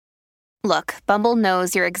Look, Bumble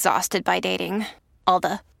knows you're exhausted by dating. All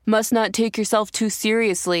the must not take yourself too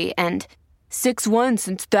seriously and 6'1"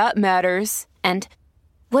 since that matters. And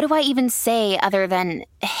what do I even say other than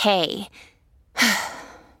hey?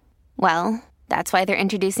 Well, that's why they're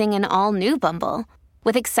introducing an all-new Bumble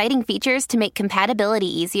with exciting features to make compatibility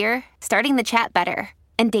easier, starting the chat better,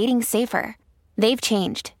 and dating safer. They've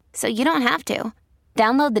changed, so you don't have to.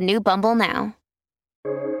 Download the new Bumble now.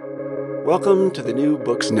 Welcome to the New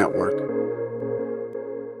Books Network.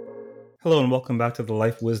 Hello and welcome back to the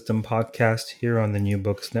Life Wisdom Podcast here on the New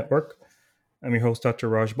Books Network. I'm your host, Dr.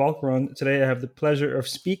 Raj Balkaran. Today I have the pleasure of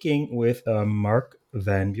speaking with Mark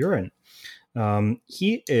Van Buren.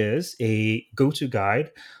 He is a go-to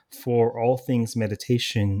guide for all things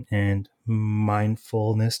meditation and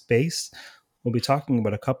mindfulness-based. We'll be talking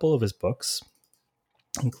about a couple of his books,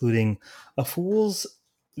 including A Fool's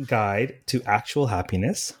Guide to Actual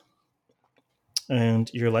Happiness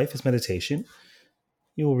and Your Life is Meditation.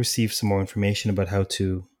 You will receive some more information about how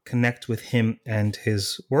to connect with him and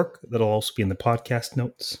his work. That'll also be in the podcast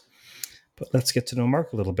notes. But let's get to know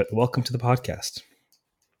Mark a little bit. Welcome to the podcast.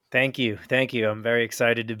 Thank you. I'm very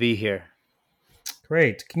excited to be here.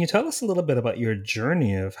 Great. Can you tell us a little bit about your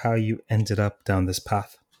journey of how you ended up down this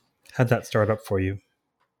path? How'd that start up for you?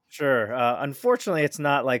 Sure. Unfortunately, it's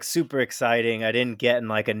not like super exciting. I didn't get in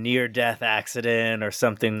like a near-death accident or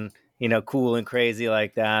something, cool and crazy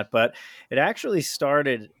like that. But it actually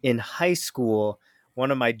started in high school. One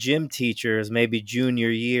of my gym teachers, maybe junior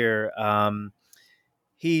year,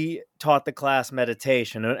 he taught the class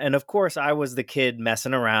meditation. And of course, I was the kid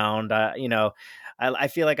messing around. I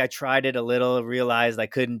feel like I tried it a little, realized I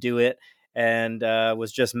couldn't do it, and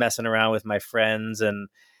was just messing around with my friends. And,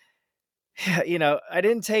 I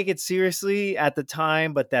didn't take it seriously at the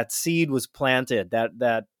time, but that seed was planted,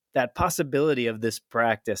 that possibility of this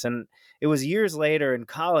practice. And it was years later in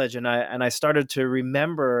college, and I started to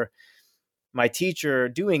remember my teacher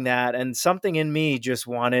doing that, and something in me just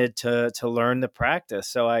wanted to learn the practice.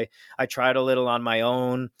 So I tried a little on my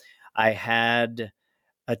own. I had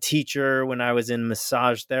a teacher when I was in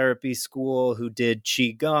massage therapy school who did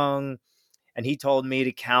Qigong, and he told me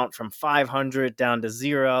to count from 500 down to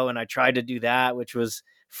 0. And I tried to do that, which was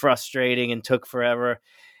frustrating and took forever.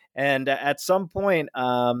 And at some point,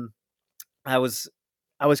 I was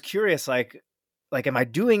curious, like, am I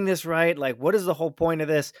doing this right? Like, what is the whole point of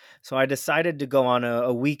this? So I decided to go on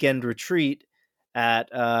a weekend retreat at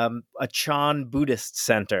a Chan Buddhist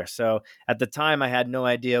center. So at the time, I had no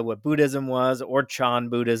idea what Buddhism was or Chan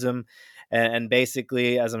Buddhism. And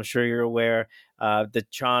basically, as I'm sure you're aware, the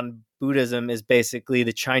Chan Buddhism is basically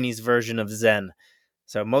the Chinese version of Zen.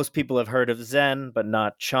 So most people have heard of Zen, but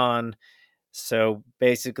not Chan. So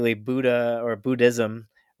basically, Buddhism,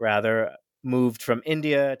 rather, moved from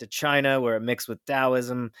India to China, where it mixed with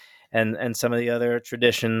Taoism and some of the other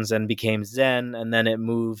traditions, and became Zen. And then it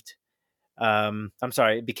moved,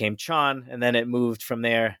 it became Chan, and then it moved from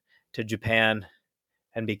there to Japan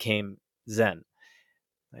and became Zen.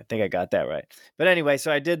 I think I got that right. But anyway,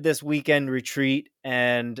 so I did this weekend retreat,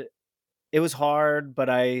 and it was hard, but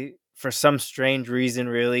I, for some strange reason,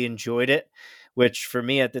 really enjoyed it, which for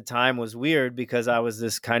me at the time was weird because I was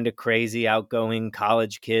this kind of crazy, outgoing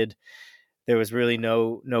college kid. There was really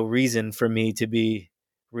no reason for me to be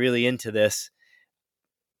really into this,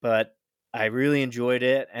 but I really enjoyed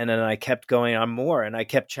it. And then I kept going on more, and I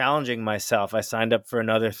kept challenging myself. I signed up for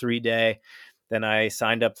another 3-day. Then I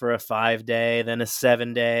signed up for a 5-day, then a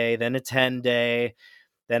 7-day, then a 10-day.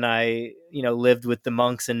 Then I, lived with the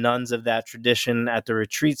monks and nuns of that tradition at the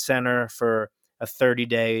retreat center for a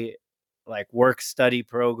 30-day like work study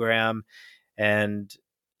program. And,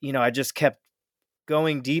 I just kept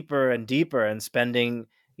going deeper and deeper and spending,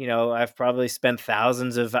 I've probably spent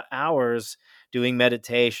thousands of hours doing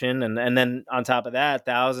meditation. And then on top of that,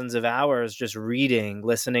 thousands of hours just reading,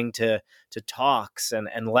 listening to talks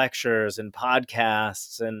and lectures and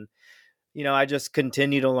podcasts. And, I just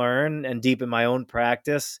continue to learn and deepen my own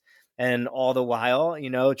practice. And all the while,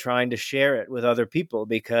 trying to share it with other people,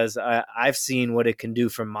 because I've seen what it can do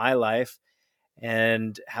for my life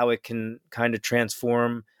and how it can kind of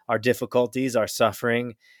transform our difficulties, our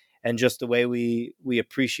suffering, and just the way we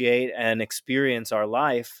appreciate and experience our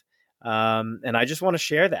life. And I just want to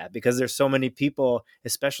share that because there's so many people,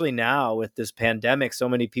 especially now with this pandemic, so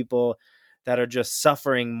many people that are just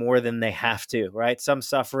suffering more than they have to, right? Some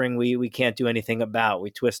suffering we can't do anything about. We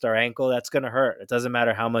twist our ankle, that's going to hurt. It doesn't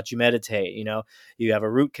matter how much you meditate. You have a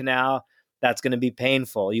root canal, that's going to be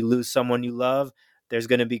painful. You lose someone you love, there's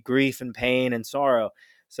going to be grief and pain and sorrow.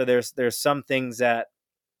 So there's some things that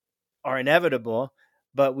are inevitable,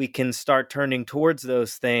 but we can start turning towards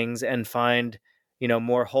those things and find,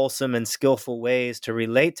 more wholesome and skillful ways to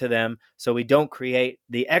relate to them, so we don't create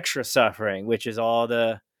the extra suffering, which is all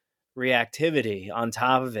the reactivity on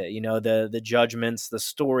top of it, the judgments, the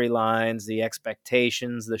storylines, the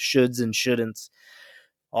expectations, the shoulds and shouldn'ts,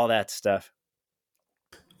 all that stuff.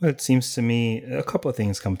 Well, it seems to me a couple of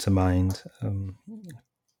things come to mind.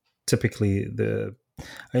 Typically,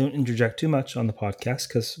 I don't interject too much on the podcast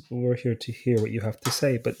because we're here to hear what you have to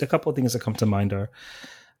say. But a couple of things that come to mind are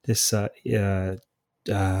this Zen.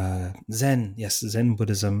 Yes, Zen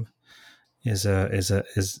Buddhism is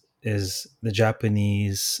the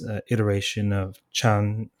Japanese iteration of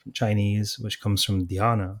Chinese, which comes from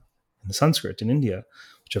dhyana in the Sanskrit in India,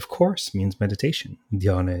 which of course means meditation.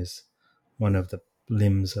 Dhyana is one of the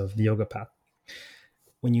limbs of the yoga path.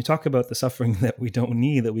 When you talk about the suffering that we don't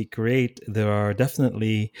need, that we create, there are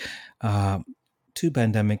definitely two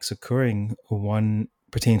pandemics occurring. One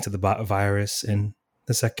pertains to the virus, and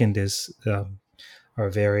the second is our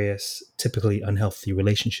various typically unhealthy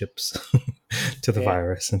relationships to the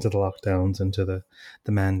virus and to the lockdowns and to the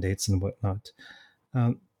mandates and whatnot.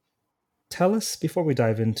 Tell us, before we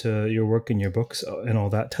dive into your work and your books and all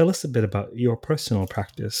that, tell us a bit about your personal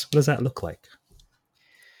practice. What does that look like?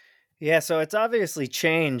 Yeah, so it's obviously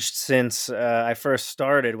changed since I first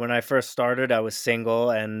started. When I first started, I was single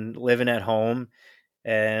and living at home,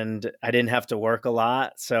 and I didn't have to work a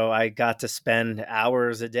lot. So I got to spend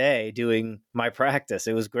hours a day doing my practice.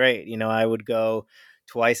 It was great. I would go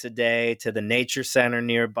twice a day to the nature center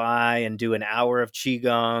nearby and do an hour of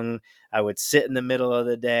Qigong. I would sit in the middle of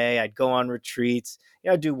the day. I'd go on retreats.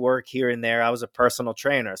 I'd do work here and there. I was a personal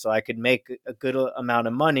trainer, so I could make a good amount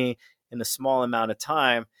of money in a small amount of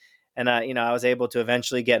time. And I was able to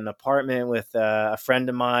eventually get an apartment with a friend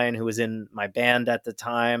of mine who was in my band at the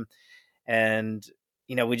time. And,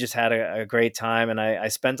 we just had a great time. And I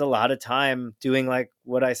spent a lot of time doing like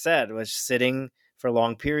what I said, was sitting for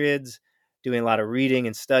long periods, doing a lot of reading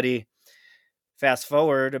and study. Fast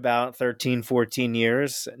forward about 13, 14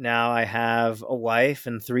 years. Now I have a wife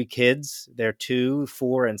and 3 kids. They're 2,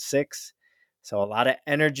 4, and 6. So a lot of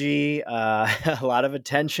energy, a lot of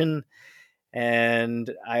attention.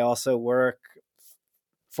 And I also work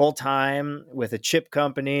full time with a chip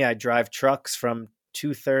company. I drive trucks from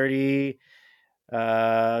 2:30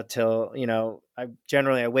 till,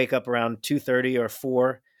 I wake up around 2:30 or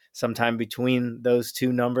 4, sometime between those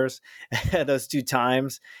two numbers, those two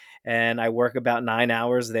times. And I work about 9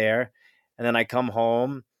 hours there. And then I come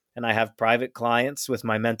home and I have private clients with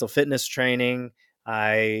my mental fitness training.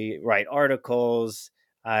 I write articles.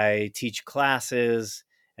 I teach classes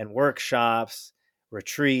and workshops,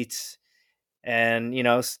 retreats, and,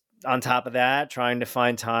 on top of that, trying to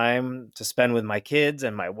find time to spend with my kids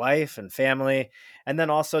and my wife and family, and then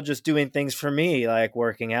also just doing things for me, like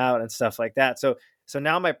working out and stuff like that. So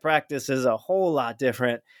now my practice is a whole lot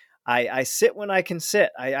different. I sit when I can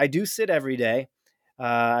sit. I do sit every day.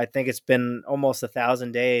 I think it's been almost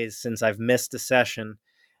 1,000 days since I've missed a session.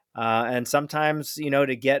 And sometimes,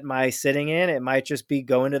 to get my sitting in, it might just be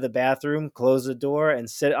go into the bathroom, close the door, and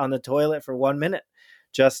sit on the toilet for 1 minute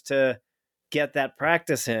just to get that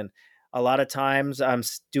practice in. A lot of times I'm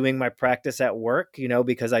doing my practice at work,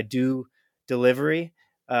 because I do delivery.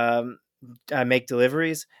 I make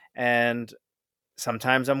deliveries, and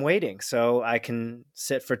sometimes I'm waiting. So I can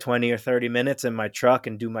sit for 20 or 30 minutes in my truck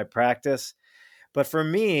and do my practice. But for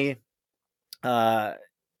me,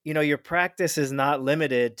 your practice is not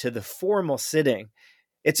limited to the formal sitting.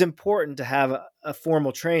 It's important to have a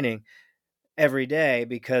formal training every day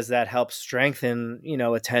because that helps strengthen,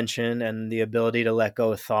 attention and the ability to let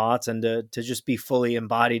go of thoughts and to just be fully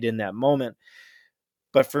embodied in that moment.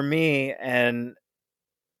 But for me and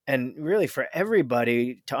really for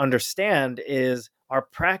everybody to understand is our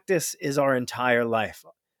practice is our entire life.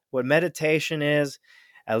 What meditation is,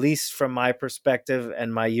 at least from my perspective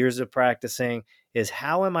and my years of practicing, is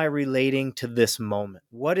how am I relating to this moment?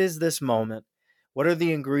 What is this moment? What are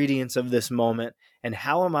the ingredients of this moment? And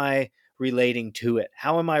how am I relating to it?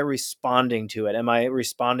 How am I responding to it? Am I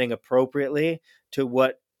responding appropriately to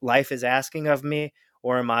what life is asking of me?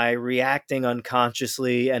 Or am I reacting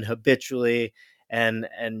unconsciously and habitually and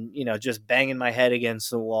just banging my head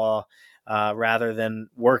against the wall rather than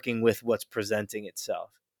working with what's presenting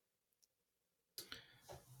itself?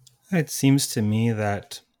 It seems to me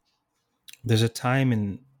that there's a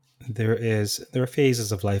time there are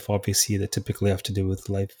phases of life, obviously, that typically have to do with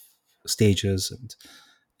life stages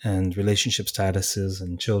and relationship statuses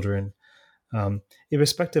and children.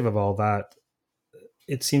 Irrespective of all that,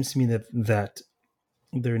 it seems to me that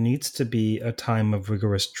there needs to be a time of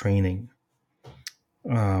rigorous training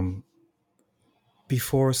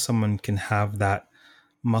before someone can have that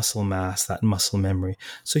muscle mass, that muscle memory.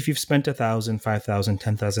 So if you've spent 1,000, 5,000,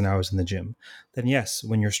 10,000 hours in the gym, then yes,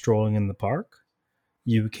 when you're strolling in the park,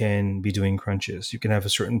 you can be doing crunches. You can have a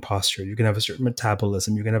certain posture. You can have a certain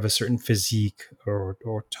metabolism. You can have a certain physique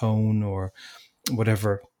or tone or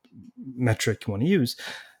whatever metric you want to use.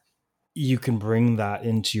 You can bring that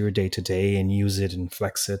into your day to day and use it and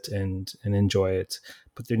flex it and enjoy it.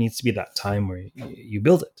 But there needs to be that time where you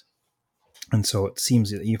build it. And so it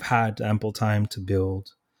seems that you've had ample time to build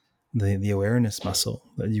the awareness muscle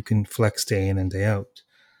that you can flex day in and day out.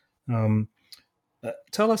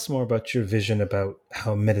 Tell us more about your vision about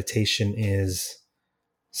how meditation is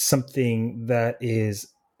something that is,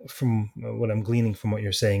 from what I'm gleaning from what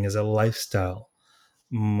you're saying, is a lifestyle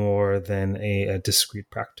more than a discrete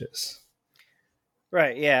practice.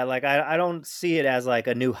 Right. Yeah. Like I don't see it as like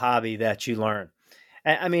a new hobby that you learn.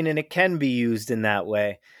 I mean, and it can be used in that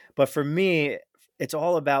way. But for me, it's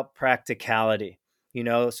all about practicality.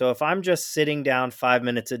 So if I'm just sitting down 5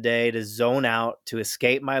 minutes a day to zone out, to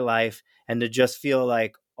escape my life, and to just feel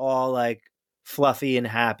like all like fluffy and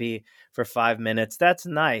happy for 5 minutes, that's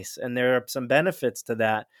nice. And there are some benefits to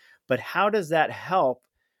that. But how does that help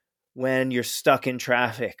when you're stuck in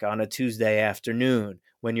traffic on a Tuesday afternoon,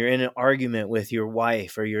 when you're in an argument with your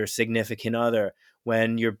wife or your significant other,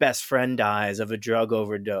 when your best friend dies of a drug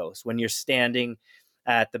overdose, when you're standing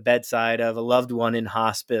at the bedside of a loved one in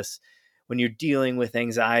hospice, when you're dealing with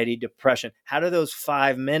anxiety, depression? How do those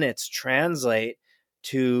 5 minutes translate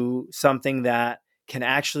to something that can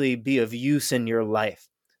actually be of use in your life?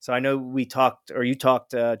 So I know you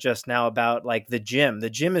talked just now about like the gym. The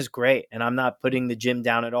gym is great, and I'm not putting the gym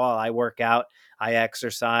down at all. I work out, I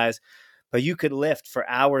exercise, but you could lift for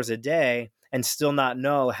hours a day and still not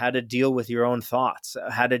know how to deal with your own thoughts,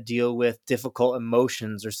 how to deal with difficult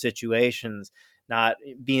emotions or situations, not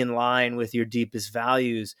be in line with your deepest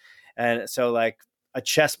values. And so like a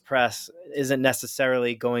chest press isn't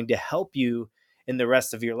necessarily going to help you in the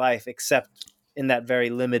rest of your life, except in that very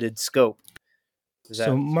limited scope.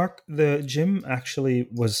 So, Mark, the gym actually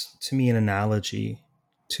was, to me, an analogy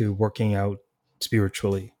to working out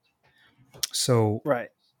spiritually. So, right.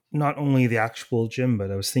 Not only the actual gym, but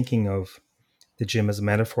I was thinking of the gym as a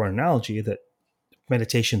metaphor and analogy that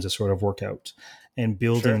meditation's a sort of workout, and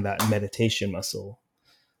building that meditation muscle.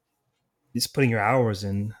 Just putting your hours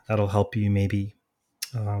in, that'll help you maybe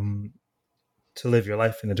to live your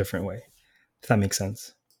life in a different way, if that makes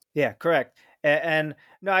sense. Yeah, correct. And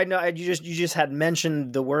no, I know you just had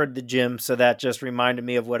mentioned the word the gym, so that just reminded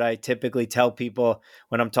me of what I typically tell people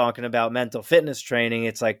when I'm talking about mental fitness training.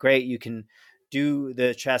 It's like, great, you can do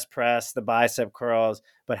the chest press, the bicep curls,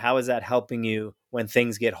 but how is that helping you when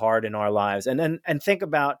things get hard in our lives? And think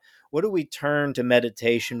about, what do we turn to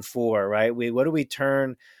meditation for, right? What do we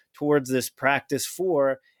turn towards this practice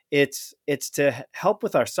for? It's to help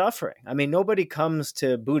with our suffering. I mean, nobody comes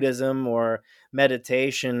to Buddhism or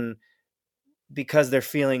meditation because they're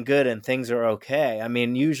feeling good and things are okay. I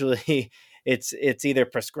mean, usually it's either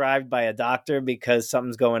prescribed by a doctor because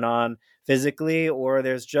something's going on physically, or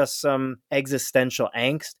there's just some existential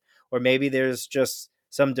angst, or maybe there's just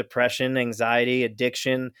some depression, anxiety,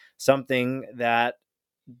 addiction, something that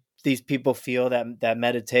these people feel that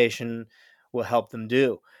meditation will help them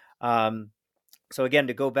do. So again,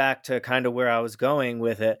 to go back to kind of where I was going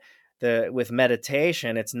with it, with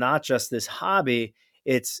meditation, it's not just this hobby.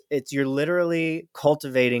 It's you're literally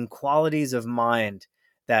cultivating qualities of mind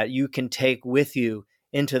that you can take with you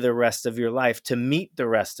into the rest of your life to meet the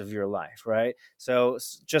rest of your life, right? So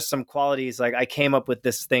just some qualities, like I came up with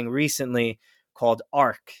this thing recently called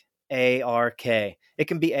ARK, A-R-K. It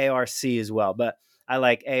can be A-R-C as well, but I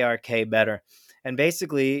like A-R-K better. And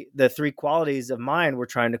basically, the three qualities of mind we're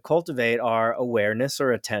trying to cultivate are awareness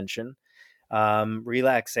or attention,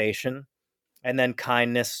 relaxation, and then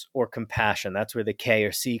kindness or compassion. That's where the K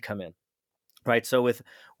or C come in, right? So with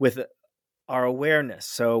our awareness,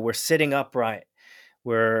 so we're sitting upright,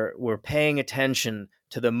 we're paying attention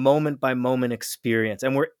to the moment by moment experience,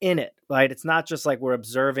 and we're in it, right? It's not just like we're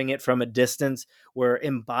observing it from a distance. We're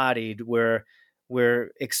embodied. We're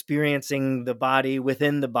experiencing the body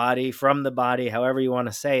within the body, from the body, however you want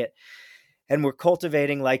to say it. And we're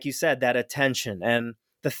cultivating, like you said, that attention. And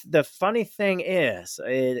the funny thing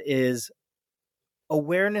is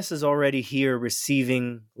awareness is already here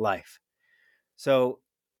receiving life. So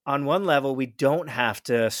on one level, we don't have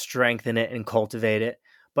to strengthen it and cultivate it.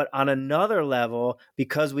 But on another level,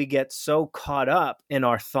 because we get so caught up in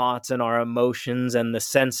our thoughts and our emotions and the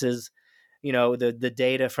senses, the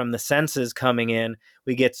data from the senses coming in,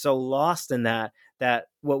 we get so lost in that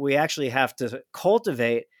what we actually have to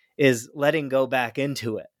cultivate is letting go back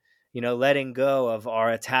into it, letting go of our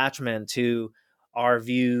attachment to our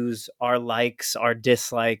views, our likes, our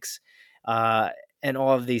dislikes, and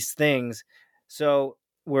all of these things. So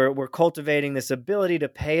we're cultivating this ability to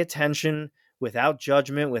pay attention without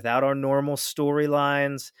judgment, without our normal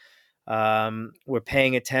storylines. We're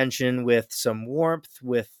paying attention with some warmth,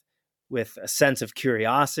 with a sense of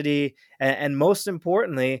curiosity, and most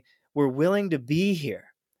importantly, we're willing to be here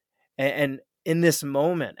and in this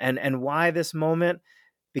moment. And why this moment?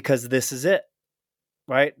 Because this is it,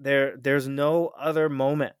 right? There's no other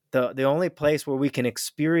moment. The only place where we can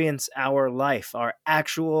experience our life, our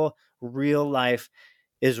actual real life,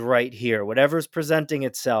 is right here. Whatever's presenting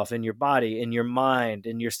itself in your body, in your mind,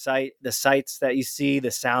 in your sight, the sights that you see,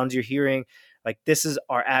 the sounds you're hearing, like this is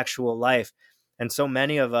our actual life. And so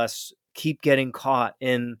many of us keep getting caught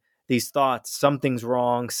in these thoughts, something's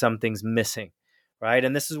wrong, something's missing, right?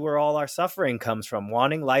 And this is where all our suffering comes from,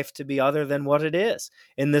 wanting life to be other than what it is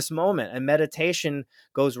in this moment. And meditation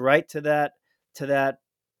goes right to that,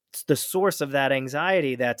 the source of that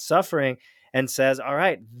anxiety, that suffering, and says, all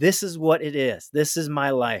right, this is what it is. This is my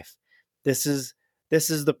life. This is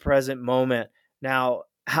the present moment. Now,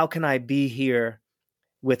 how can I be here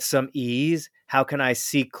with some ease? How can I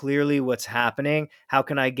see clearly what's happening? How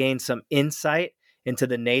can I gain some insight into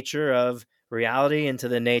the nature of reality, into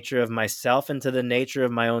the nature of myself, into the nature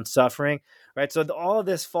of my own suffering, right? So all of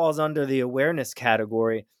this falls under the awareness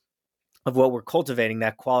category of what we're cultivating,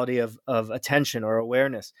 that quality of attention or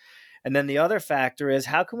awareness. And then the other factor is,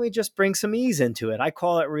 how can we just bring some ease into it? I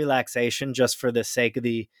call it relaxation just for the sake of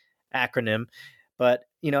the acronym. But,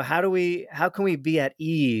 how can we be at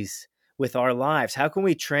ease with our lives? How can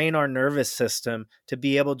we train our nervous system to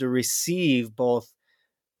be able to receive both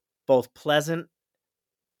pleasant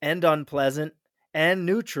and unpleasant and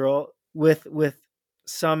neutral with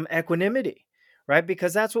some equanimity, right?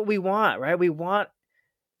 Because that's what we want, right? We want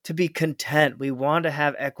to be content. We want to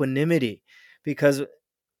have equanimity, because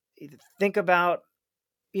think about,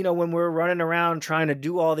 when we're running around trying to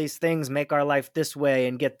do all these things, make our life this way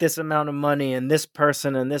and get this amount of money and this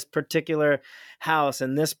person and this particular house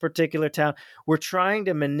and this particular town, we're trying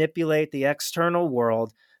to manipulate the external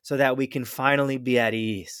world so that we can finally be at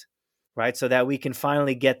ease, right? So that we can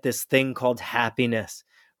finally get this thing called happiness,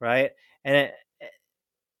 right? And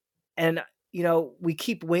we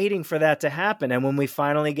keep waiting for that to happen. And when we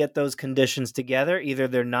finally get those conditions together, either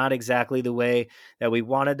they're not exactly the way that we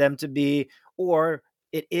wanted them to be, or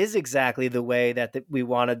it is exactly the way that we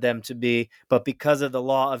wanted them to be. But because of the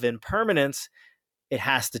law of impermanence, it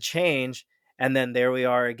has to change. And then there we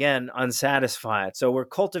are again, unsatisfied. So we're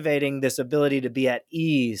cultivating this ability to be at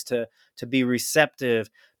ease, to be receptive,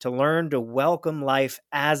 to learn to welcome life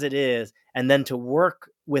as it is, and then to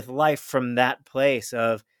work with life from that place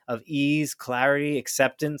of ease, clarity,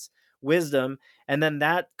 acceptance, wisdom. And then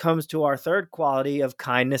that comes to our third quality of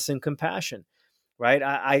kindness and compassion, right?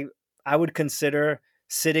 I would consider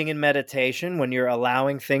sitting in meditation, when you're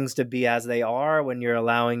allowing things to be as they are, when you're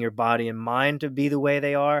allowing your body and mind to be the way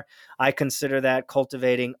they are, I consider that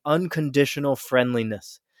cultivating unconditional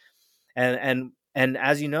friendliness. And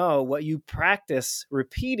as you know, what you practice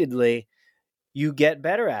repeatedly, you get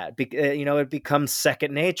better at. It becomes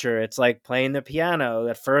second nature. It's like playing the piano.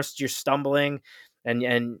 At first you're stumbling and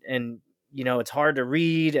it's hard to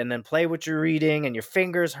read and then play what you're reading and your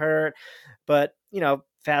fingers hurt. But,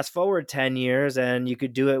 fast forward 10 years and you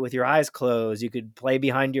could do it with your eyes closed. You could play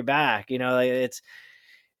behind your back.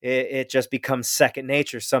 It just becomes second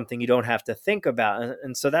nature, something you don't have to think about.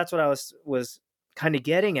 And so that's what I was kind of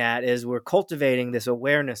getting at, is we're cultivating this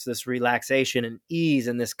awareness, this relaxation and ease,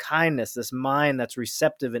 and this kindness, this mind that's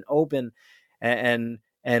receptive and open and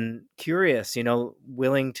curious,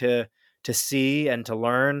 willing to see and to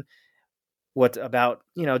learn what about,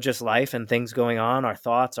 just life and things going on, our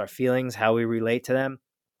thoughts, our feelings, how we relate to them.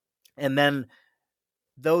 And then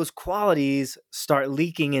those qualities start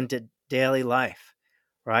leaking into daily life,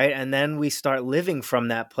 right? And then we start living from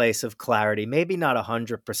that place of clarity, maybe not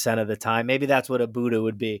 100% of the time. Maybe that's what a Buddha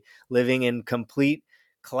would be, living in complete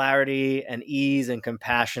clarity and ease and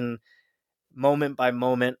compassion, moment by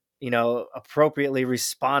moment, appropriately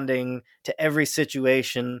responding to every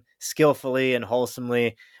situation skillfully and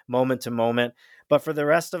wholesomely, moment to moment. But for the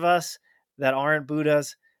rest of us that aren't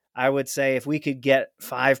Buddhas, I would say if we could get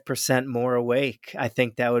 5% more awake, I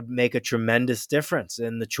think that would make a tremendous difference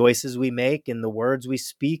in the choices we make, in the words we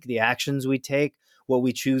speak, the actions we take, what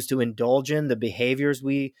we choose to indulge in, the behaviors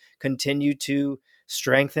we continue to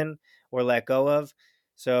strengthen or let go of.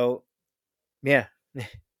 So, yeah.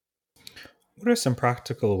 What are some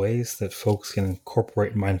practical ways that folks can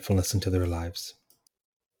incorporate mindfulness into their lives?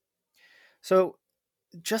 So,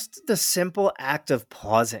 just the simple act of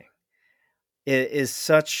pausing. is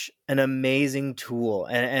such an amazing tool.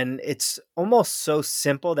 And it's almost so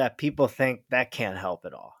simple that people think that can't help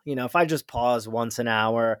at all. If I just pause once an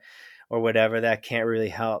hour or whatever, that can't really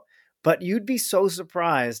help. But you'd be so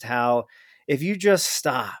surprised how if you just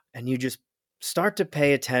stop and you just start to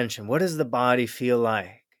pay attention, what does the body feel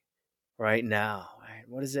like right now? Right?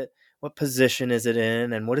 What is it? What position is it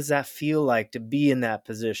in? And what does that feel like to be in that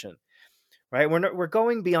position? Right? We're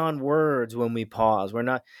going beyond words when we pause. We're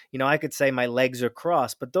not, I could say my legs are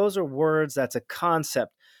crossed, but those are words. That's a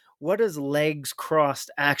concept. What does legs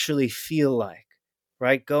crossed actually feel like?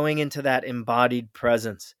 Right? Going into that embodied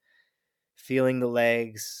presence, feeling the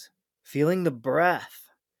legs, feeling the breath,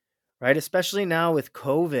 right? Especially now with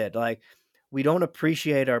COVID, like we don't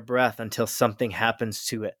appreciate our breath until something happens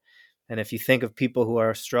to it. And if you think of people who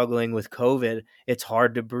are struggling with COVID, it's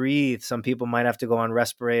hard to breathe. Some people might have to go on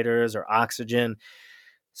respirators or oxygen.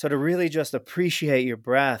 So to really just appreciate your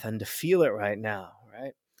breath and to feel it right now,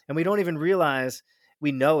 right? And we don't even realize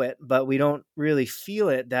we know it, but we don't really feel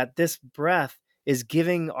it, that this breath is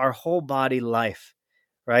giving our whole body life,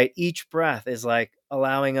 right? Each breath is like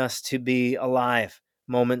allowing us to be alive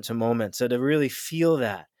moment to moment. So to really feel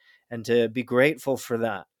that and to be grateful for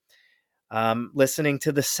that. Listening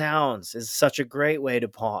to the sounds is such a great way to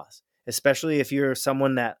pause, especially if you're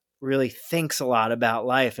someone that really thinks a lot about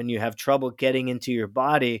life and you have trouble getting into your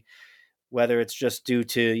body, whether it's just due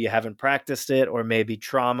to you haven't practiced it or maybe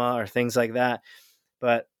trauma or things like that.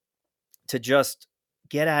 But to just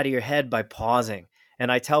get out of your head by pausing.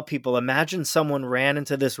 And I tell people, imagine someone ran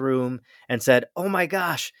into this room and said, "Oh my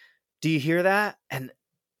gosh, do you hear that?" And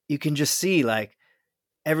you can just see like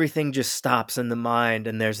everything just stops in the mind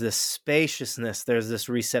and there's this spaciousness, there's this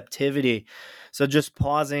receptivity. So just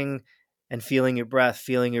pausing and feeling your breath,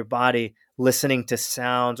 feeling your body, listening to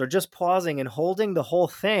sounds, or just pausing and holding the whole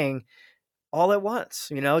thing all at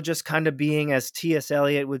once, just kind of being, as T.S.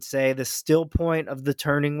 Eliot would say, the still point of the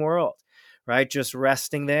turning world, right? Just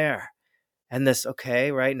resting there. And this,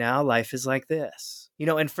 okay, right now life is like this,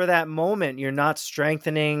 and for that moment, you're not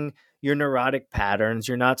strengthening your neurotic patterns.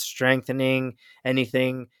 You're not strengthening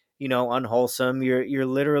anything, unwholesome. You're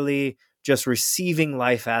literally just receiving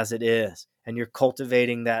life as it is. And you're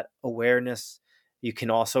cultivating that awareness. You can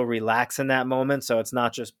also relax in that moment. So it's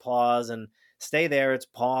not just pause and stay there. It's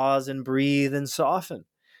pause and breathe and soften,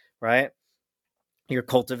 right? You're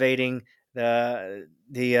cultivating the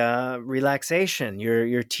relaxation.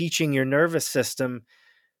 You're teaching your nervous system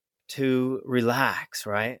to relax,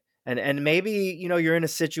 right? And maybe, you're in a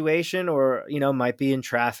situation or, might be in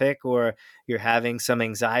traffic or you're having some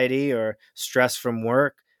anxiety or stress from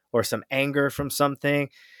work or some anger from something.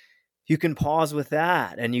 You can pause with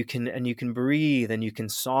that and you can breathe and you can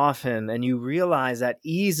soften and you realize that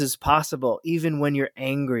ease is possible even when you're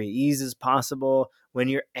angry. Ease is possible when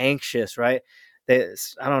you're anxious, right?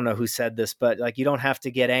 I don't know who said this, but like you don't have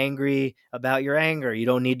to get angry about your anger. You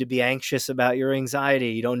don't need to be anxious about your anxiety.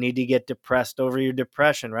 You don't need to get depressed over your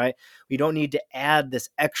depression, right? You don't need to add this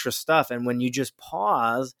extra stuff. And when you just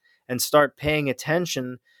pause and start paying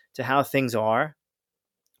attention to how things are,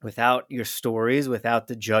 without your stories, without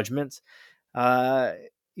the judgments,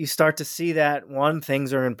 you start to see that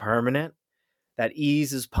things are impermanent, that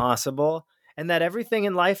ease is possible, and that everything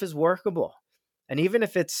in life is workable. And even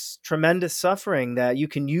if it's tremendous suffering, that you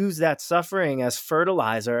can use that suffering as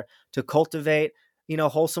fertilizer to cultivate,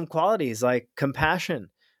 wholesome qualities like compassion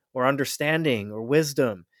or understanding or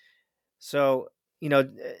wisdom. So, to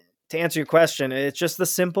answer your question, it's just the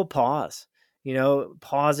simple pause.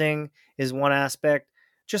 Pausing is one aspect,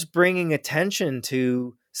 just bringing attention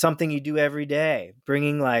to something you do every day,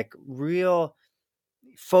 bringing like real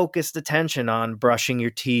focused attention on brushing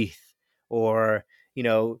your teeth or,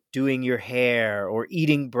 doing your hair or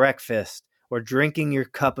eating breakfast or drinking your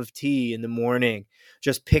cup of tea in the morning,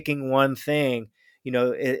 just picking one thing,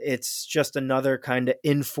 it's just another kind of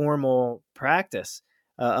informal practice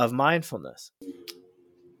of mindfulness.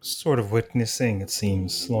 Sort of witnessing, it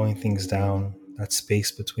seems, slowing things down, that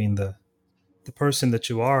space between the person that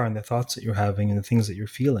you are and the thoughts that you're having and the things that you're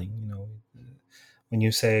feeling. When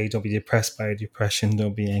you say don't be depressed by your depression,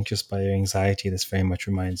 don't be anxious by your anxiety, this very much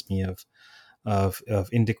reminds me of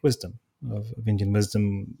Indic wisdom, of Indian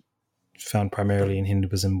wisdom found primarily in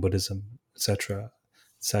Hinduism, Buddhism, etc.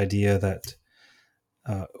 This idea that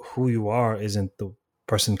who you are isn't the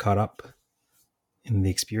person caught up in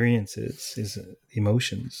the experiences, is the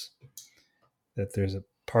emotions. That there's a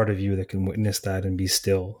part of you that can witness that and be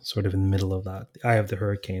still, sort of in the middle of that, the eye of the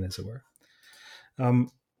hurricane, as it were.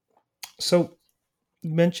 So,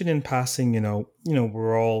 you mentioned in passing,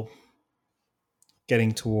 we're all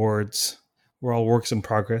getting towards we're all works in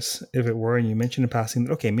progress, if it were. And you mentioned in passing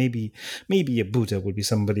that, okay, maybe a Buddha would be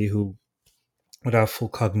somebody who would have full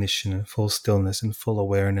cognition and full stillness and full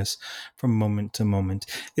awareness from moment to moment.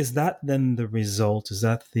 Is that then the result? Is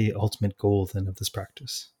that the ultimate goal then of this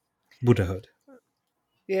practice? Buddhahood?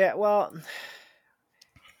 Yeah, well,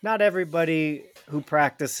 not everybody who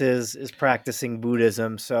practices is practicing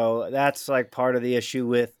Buddhism. So that's like part of the issue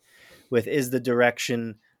with is the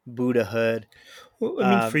direction Buddhahood. Well,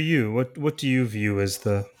 I mean, for you, what do you view as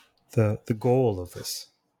the goal of this?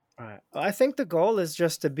 I think the goal is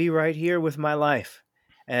just to be right here with my life,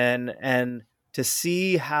 and to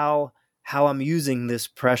see how I'm using this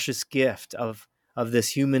precious gift of this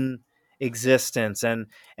human existence, and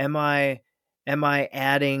am I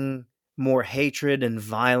adding more hatred and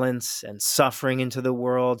violence and suffering into the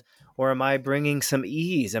world, or am I bringing some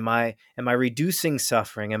ease? Am I reducing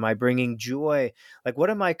suffering? Am I bringing joy? Like, what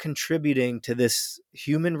am I contributing to this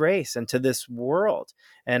human race and to this world?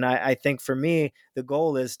 And I think for me, the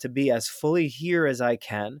goal is to be as fully here as I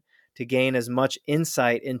can, to gain as much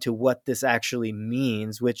insight into what this actually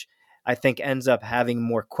means, which I think ends up having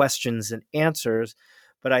more questions than answers.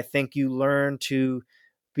 But I think you learn to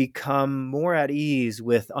become more at ease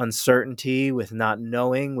with uncertainty, with not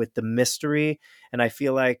knowing, with the mystery. And I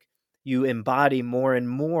feel like you embody more and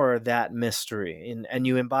more that mystery, and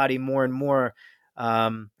you embody more and more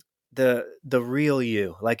the real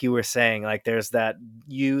you, like you were saying. Like, there's that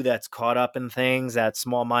you that's caught up in things, that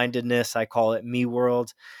small-mindedness. I call it me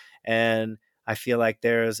world. And I feel like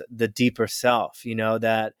there's the deeper self,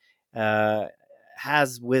 that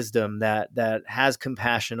has wisdom, that has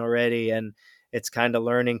compassion already, and it's kind of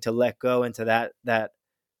learning to let go into that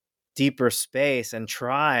deeper space and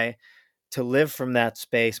try to live from that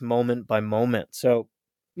space moment by moment. So,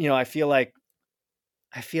 I feel like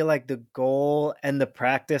the goal and the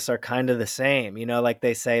practice are kind of the same. Like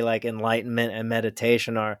they say, like enlightenment and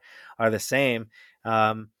meditation are the same.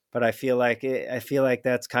 But I feel like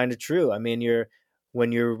that's kind of true. I mean,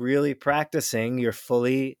 when you're really practicing, you're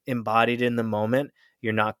fully embodied in the moment.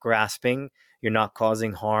 You're not grasping, you're not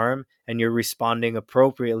causing harm, and you're responding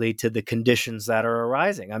appropriately to the conditions that are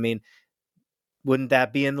arising. I mean, wouldn't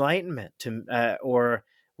that be enlightenment or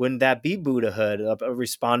wouldn't that be Buddhahood,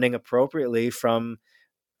 responding appropriately from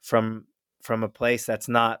a place that's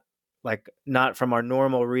not from our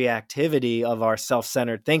normal reactivity of our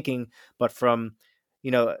self-centered thinking, but from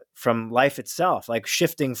life itself, like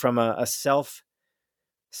shifting from a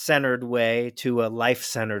self-centered way to a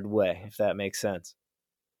life-centered way, if that makes sense.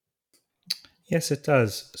 Yes, it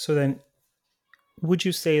does. So then, would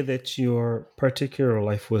you say that your particular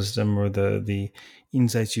life wisdom, or the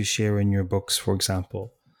insights you share in your books, for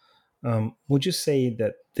example, would you say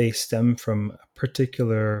that they stem from a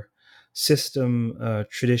particular system,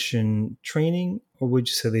 tradition, training, or would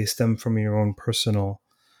you say they stem from your own personal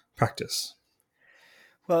practice?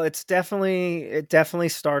 Well, it definitely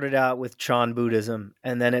started out with Chan Buddhism,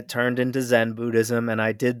 and then it turned into Zen Buddhism, and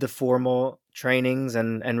I did the formal trainings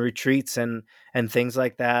and retreats and things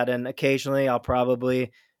like that. And occasionally I'll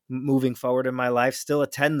probably, moving forward in my life, still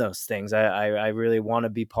attend those things. I really want to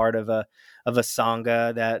be part of a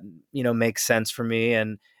sangha that, makes sense for me,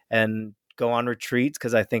 and go on retreats,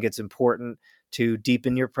 because I think it's important to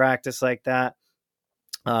deepen your practice like that.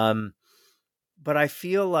 But I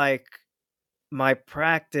feel like my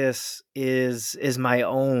practice is my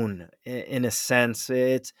own in a sense.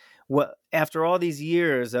 It's what, after all these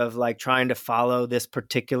years of like trying to follow this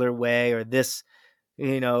particular way or this,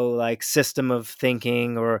 like system of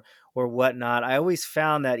thinking or whatnot, I always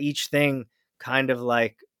found that each thing kind of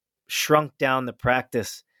like shrunk down the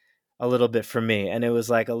practice a little bit for me. And it was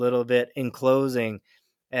like a little bit enclosing.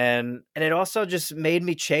 And it also just made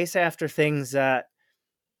me chase after things that,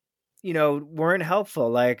 weren't helpful.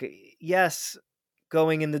 Like, yes,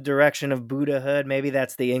 going in the direction of Buddhahood, maybe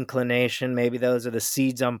that's the inclination, maybe those are the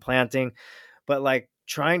seeds I'm planting, but like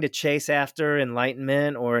trying to chase after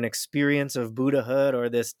enlightenment or an experience of Buddhahood or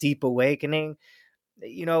this deep awakening,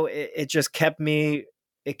 it just kept me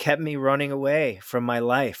running away from my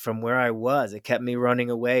life, from where I was. It kept me running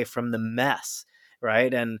away from the mess,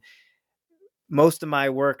 right? And most of my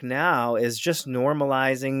work now is just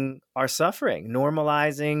normalizing our suffering,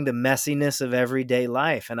 normalizing the messiness of everyday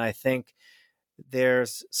life. And I think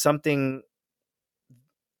there's something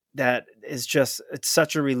that is just, it's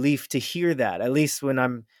such a relief to hear that, at least when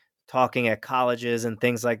I'm talking at colleges and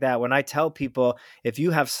things like that. When I tell people, if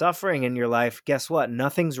you have suffering in your life, guess what?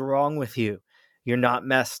 Nothing's wrong with you. You're not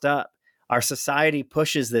messed up. our society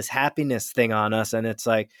pushes this happiness thing on us. And it's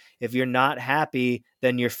like, if you're not happy,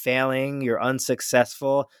 then you're failing, you're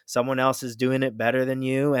unsuccessful, someone else is doing it better than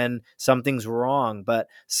you, and something's wrong. But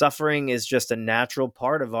suffering is just a natural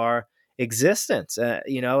part of our existence,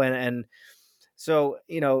 and so,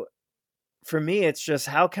 for me, it's just,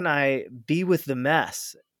 how can I be with the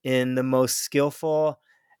mess in the most skillful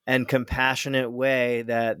and compassionate way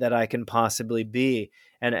that I can possibly be?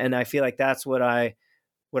 And I feel like that's what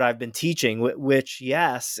I've been teaching, which,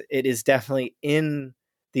 yes, it is definitely in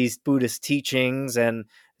these Buddhist teachings and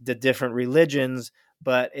the different religions,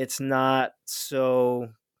 but it's not so,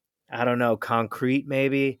 I don't know, concrete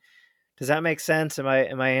maybe. Does that make sense? Am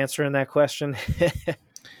I answering that question?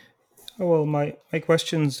 Oh, well, my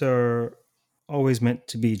questions are always meant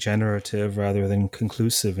to be generative rather than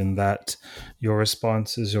conclusive, in that your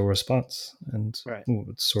response is your response. And Right.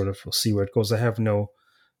 it's sort of, we'll see where it goes. I have no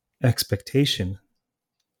expectation.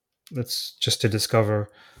 It's just to discover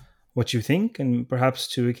what you think, and perhaps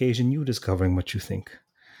to occasion you discovering what you think.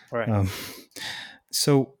 Right.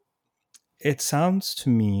 So it sounds to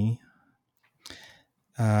me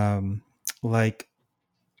like,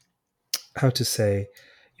 how to say,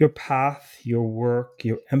 your path, your work,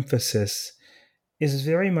 your emphasis is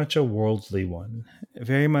very much a worldly one. It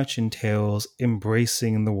very much entails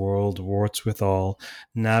embracing the world, warts withal,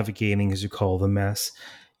 navigating, as you call, the mess.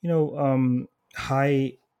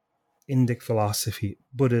 High Indic philosophy,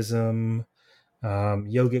 Buddhism,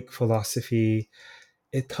 yogic philosophy,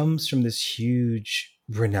 it comes from this huge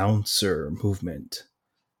renouncer movement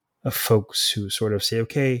of folks who sort of say,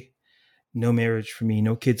 okay, no marriage for me,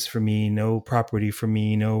 no kids for me, no property for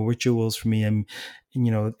me, no rituals for me. And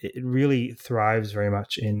it really thrives very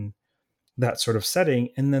much in that sort of setting.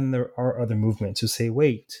 And then there are other movements who say,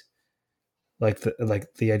 wait, like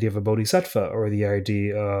the idea of a bodhisattva, or the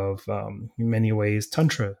idea of, in many ways,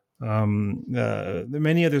 tantra. There are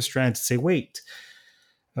many other strands that say, wait,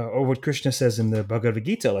 or what Krishna says in the Bhagavad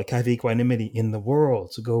Gita, like, have equanimity in the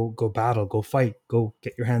world. So go battle, go fight, go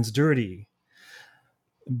get your hands dirty,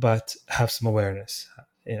 but have some awareness,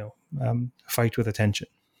 fight with attention.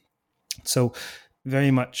 So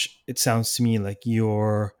very much, it sounds to me like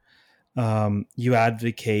you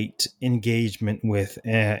advocate engagement with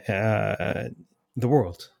the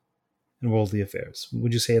world and worldly affairs.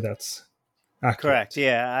 Would you say that's accurate? Correct.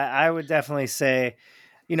 Yeah, I would definitely say,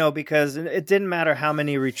 because it didn't matter how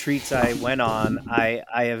many retreats I went on, I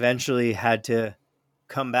eventually had to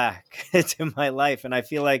come back to my life. And I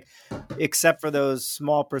feel like, except for those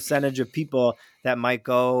small percentage of people that might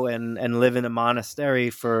go and live in a monastery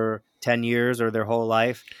for 10 years or their whole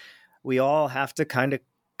life, we all have to kind of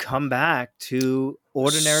come back to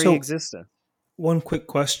ordinary existence. One quick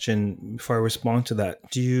question before I respond to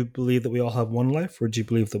that. Do you believe that we all have one life, or do you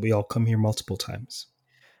believe that we all come here multiple times?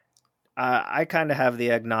 I kind of have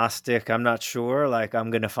the agnostic. I'm not sure. Like,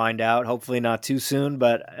 I'm going to find out, hopefully not too soon,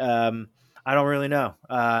 but I don't really know.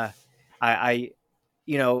 I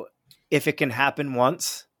if it can happen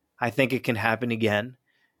once, I think it can happen again.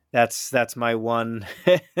 That's my one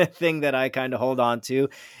thing that I kind of hold on to.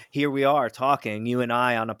 Here we are talking, you and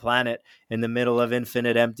I, on a planet in the middle of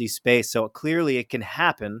infinite empty space. So clearly it can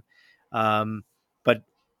happen. But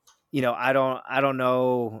I don't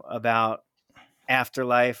know about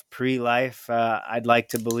afterlife, pre-life. I'd like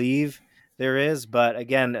to believe there is, but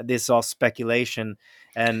again, this is all speculation.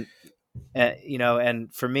 And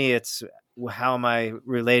and for me, it's, how am I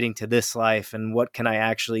relating to this life, and what can I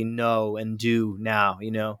actually know and do now?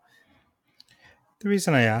 The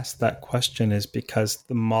reason I asked that question is because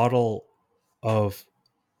the model of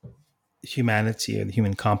humanity, or the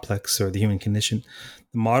human complex, or the human condition,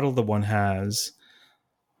 the model that one has,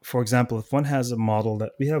 for example, if one has a model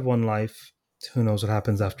that we have one life, who knows what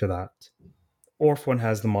happens after that? Or if one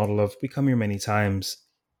has the model of we come here many times,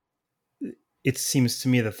 it seems to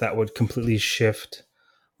me that would completely shift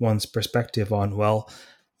one's perspective on, well,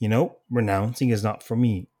 renouncing is not for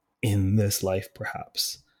me in this life,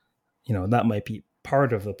 perhaps. That might be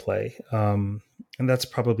part of the play. And that's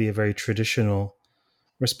probably a very traditional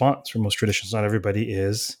response for most traditions. Not everybody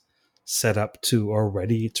is set up to or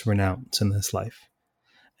ready to renounce in this life.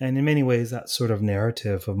 And in many ways, that sort of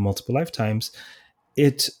narrative of multiple lifetimes,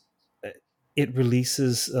 it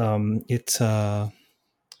releases, it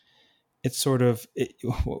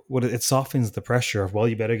softens the pressure of, well,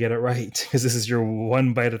 you better get it right, because this is your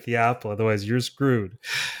one bite at the apple, otherwise you're screwed.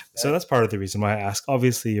 So that's part of the reason why I ask.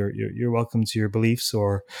 Obviously, you're welcome to your beliefs,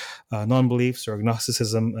 or non-beliefs, or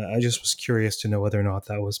agnosticism. I just was curious to know whether or not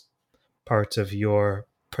that was part of your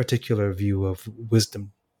particular view of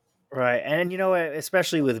wisdom. Right. And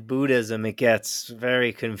especially with Buddhism, it gets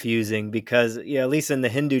very confusing because, at least in the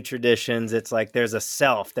Hindu traditions, it's like there's a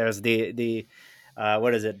self, there's the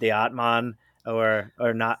what is it, the Atman or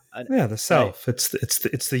not, Yeah, the right? self. It's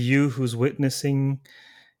the you who's witnessing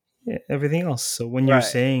everything else. So when you're Right.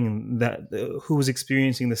 saying that, who's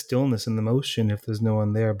experiencing the stillness and the motion if there's no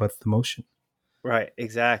one there but the motion? Right,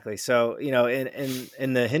 exactly. So,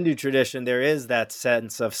 in the Hindu tradition, there is that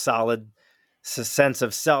sense of sense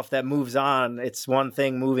of self that moves on. It's one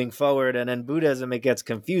thing moving forward. And in Buddhism, it gets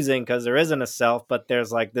confusing because there isn't a self, but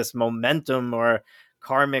there's like this momentum or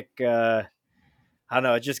karmic, I don't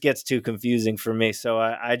know, it just gets too confusing for me. So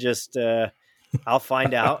I just, I'll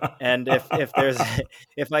find out. And if there's,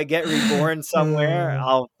 if I get reborn somewhere, Uh,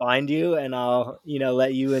 I'll find you and I'll,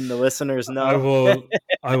 let you and the listeners I know. will.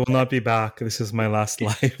 I will not be back. This is my last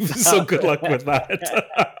life. So good luck with that.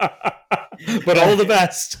 But all the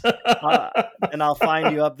best. And I'll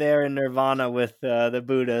find you up there in Nirvana with the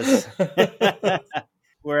Buddhas,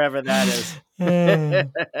 wherever that is.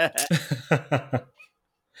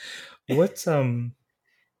 What's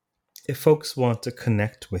if folks want to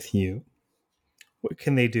connect with you, what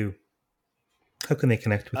can they do? How can they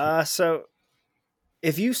connect with you? So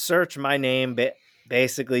if you search my name,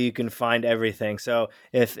 basically you can find everything. So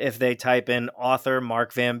if they type in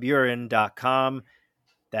authormarkvanburen.com,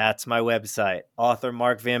 that's my website.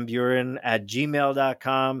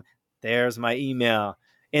 authormarkvanburen@gmail.com. There's my email.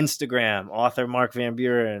 Instagram, author Mark Van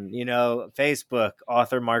Buren, Facebook,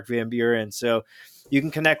 author Mark Van Buren. So you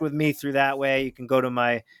can connect with me through that way. You can go to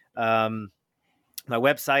my my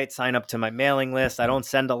website, sign up to my mailing list. I don't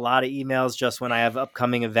send a lot of emails, just when I have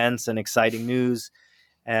upcoming events and exciting news.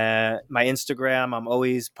 My Instagram, I'm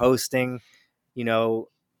always posting,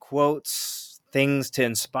 quotes, things to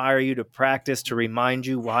inspire you to practice, to remind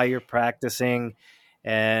you why you're practicing.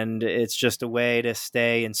 And it's just a way to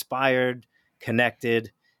stay inspired,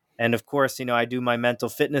 connected. And of course, I do my mental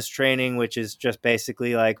fitness training, which is just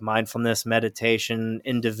basically like mindfulness, meditation,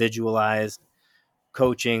 individualized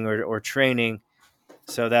coaching or training.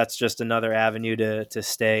 So that's just another avenue to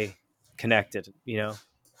stay connected,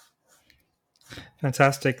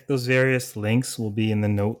 Fantastic. Those various links will be in the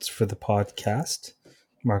notes for the podcast.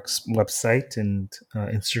 Mark's website and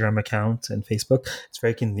Instagram account and Facebook. It's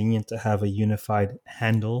very convenient to have a unified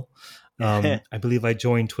handle. I believe I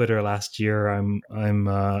joined Twitter last year. I'm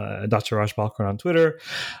Dr. Raj Balkaran on Twitter.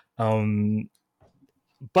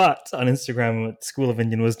 But on Instagram, School of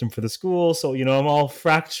Indian Wisdom for the School. So, I'm all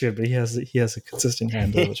fractured, but he has a consistent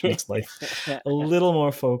handle, which makes life a little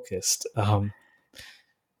more focused. Now,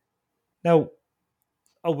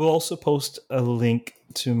 I will also post a link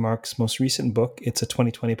to Mark's most recent book. It's a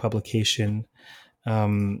 2020 publication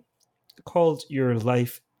called Your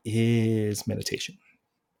Life is Meditation.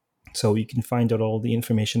 So you can find out all the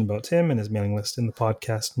information about him and his mailing list in the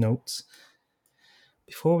podcast notes.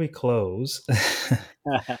 Before we close, do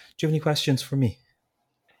you have any questions for me?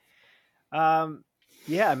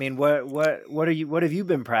 Yeah, I mean, what have you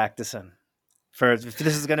been practicing for? If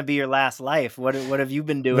this is going to be your last life, what have you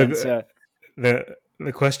been doing?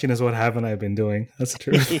 The question is, what haven't I been doing? That's the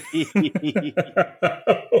truth.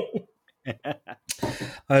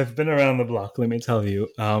 I've been around the block, let me tell you.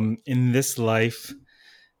 In this life,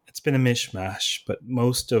 it's been a mishmash, but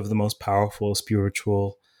most of the most powerful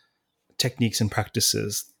spiritual techniques and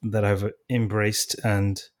practices that I've embraced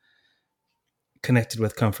and connected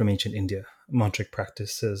with come from ancient India. Mantric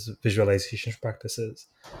practices, visualization practices.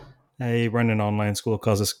 I run an online school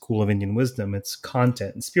called the School of Indian Wisdom. It's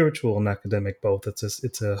content and spiritual and academic both.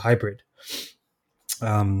 It's a hybrid.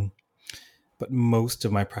 But most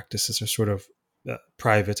of my practices are sort of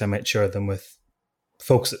private. I might share them with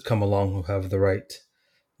folks that come along who have the right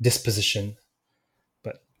disposition.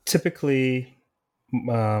 But typically,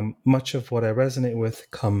 much of what I resonate with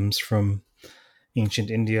comes from ancient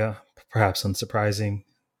India, perhaps unsurprising.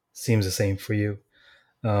 Seems the same for you.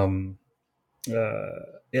 Was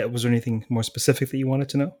there anything more specific that you wanted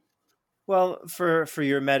to know? Well, for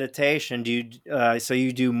your meditation, do you so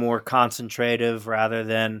you do more concentrative rather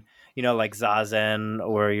than like zazen,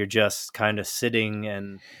 or you're just kind of sitting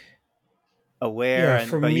and aware, Yeah,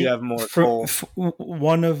 for but me, you have more full.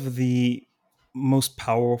 One of the most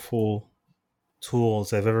powerful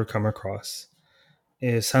tools I've ever come across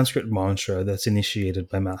is Sanskrit mantra that's initiated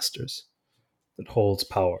by masters that holds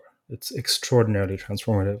power. It's extraordinarily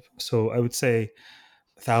transformative. So I would say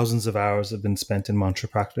thousands of hours have been spent in mantra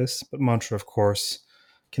practice, but mantra, of course,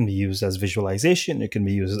 can be used as visualization. It can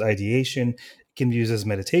be used as ideation. It can be used as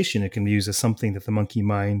meditation. It can be used as something that the monkey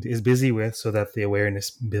mind is busy with so that the awareness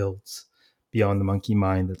builds beyond the monkey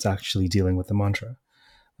mind that's actually dealing with the mantra.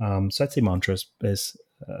 So I'd say mantra is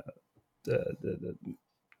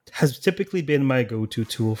has typically been my go-to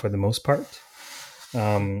tool for the most part.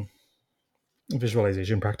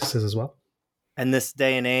 Visualization practices as well. And this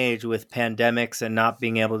day and age with pandemics and not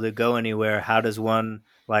being able to go anywhere, how does one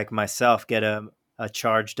like myself get a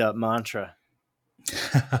charged up mantra?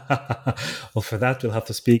 Well, for that we'll have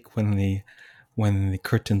to speak when the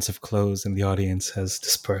curtains have closed and the audience has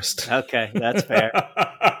dispersed. Okay, that's fair.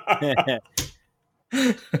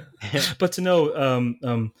 But to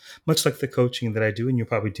know, much like the coaching that I do, and you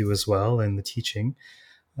probably do as well, and the teaching,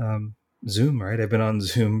 Zoom, right? I've been on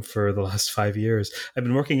Zoom for the last 5 years. I've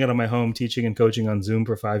been working out of my home, teaching and coaching on Zoom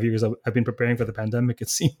for 5 years. I've been preparing for the pandemic, it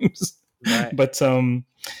seems. Right. But a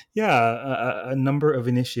number of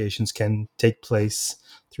initiations can take place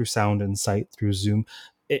through sound and sight through Zoom.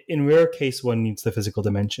 In rare case, one needs the physical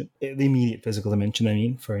dimension, the immediate physical dimension, I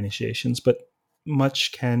mean, for initiations. But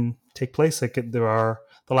much can take place. Like the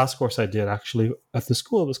last course I did actually at the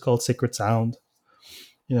school was called Sacred Sound.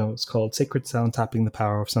 It's called Sacred Sound, Tapping the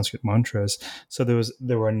Power of Sanskrit Mantras. So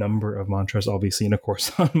there were a number of mantras, obviously, in a course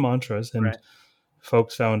on mantras, and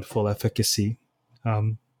folks found full efficacy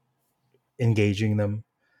engaging them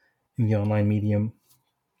in the online medium.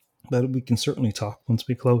 But we can certainly talk once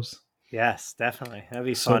we close. Yes, definitely. That'd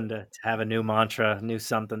be fun to have a new mantra, new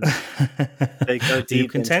something. To go deep. Are you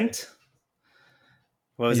content?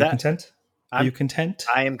 What was that? Content? Are you content?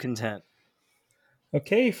 I am content.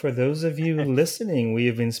 Okay, for those of you listening, we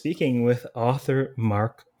have been speaking with author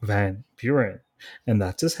Mark Van Buren, and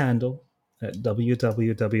that's his handle at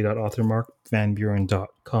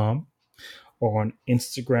www.authormarkvanburen.com or on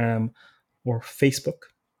Instagram or Facebook.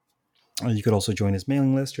 You could also join his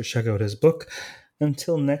mailing list or check out his book.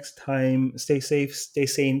 Until next time, stay safe, stay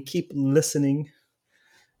sane, keep listening,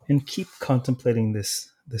 and keep contemplating this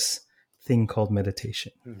thing called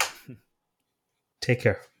meditation. Take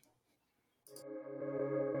care.